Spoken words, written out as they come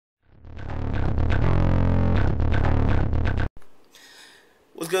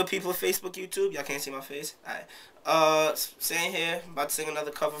good, people of Facebook, YouTube? Y'all can't see my face. Alright. Sain here. I'm about to sing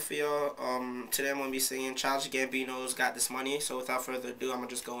another cover for y'all. Today I'm going to be singing Childish Gambino's Got This Money. So without further ado, I'm going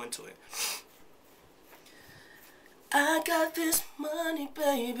to just go into it. I got this money,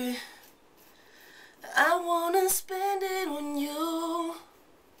 baby. I want to spend it on you.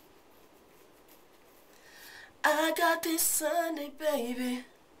 I got this Sunday, baby.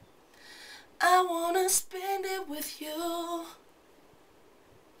 I want to spend it with you.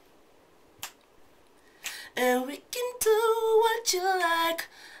 And we can do what you like.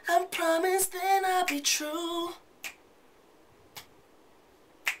 I promise then I'll be true.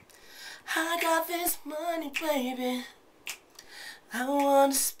 I got this money, baby. I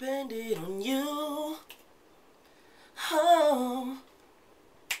want to spend it on you. Oh.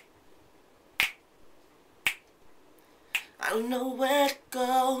 I don't know where to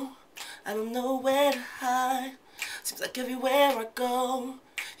go. I don't know where to hide. Seems like everywhere I go,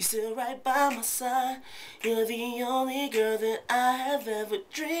 you're still right by my side. You're the only girl that I have ever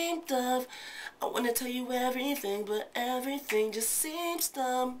dreamed of. I want to tell you everything, but everything just seems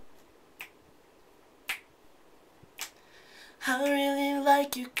dumb. I really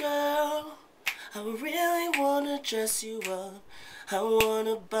like you, girl. I really want to dress you up. I want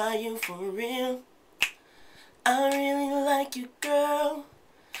to buy you for real. I really like you, girl.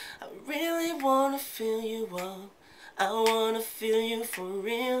 I really want to fill you up. I want to feel you for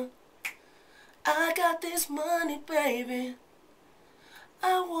real. I got this money, baby.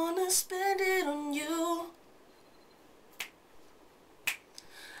 I want to spend it on you.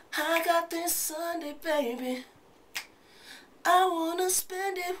 I got this Sunday, baby. I want to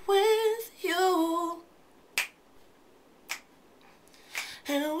spend it with you.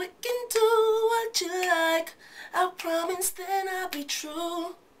 And we can do what you like. I promise then I'll be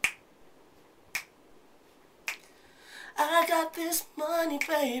true. I got this money,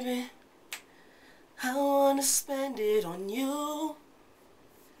 baby. I want to spend it on you,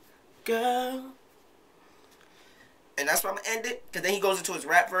 girl. And that's where I'm going to end it, because then he goes into his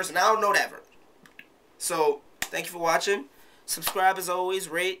rap verse, and I don't know that verse. So, thank you for watching. Subscribe as always.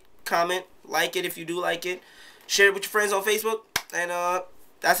 Rate, comment, like it if you do like it. Share it with your friends on Facebook. And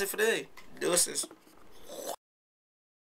that's it for today. Deuces.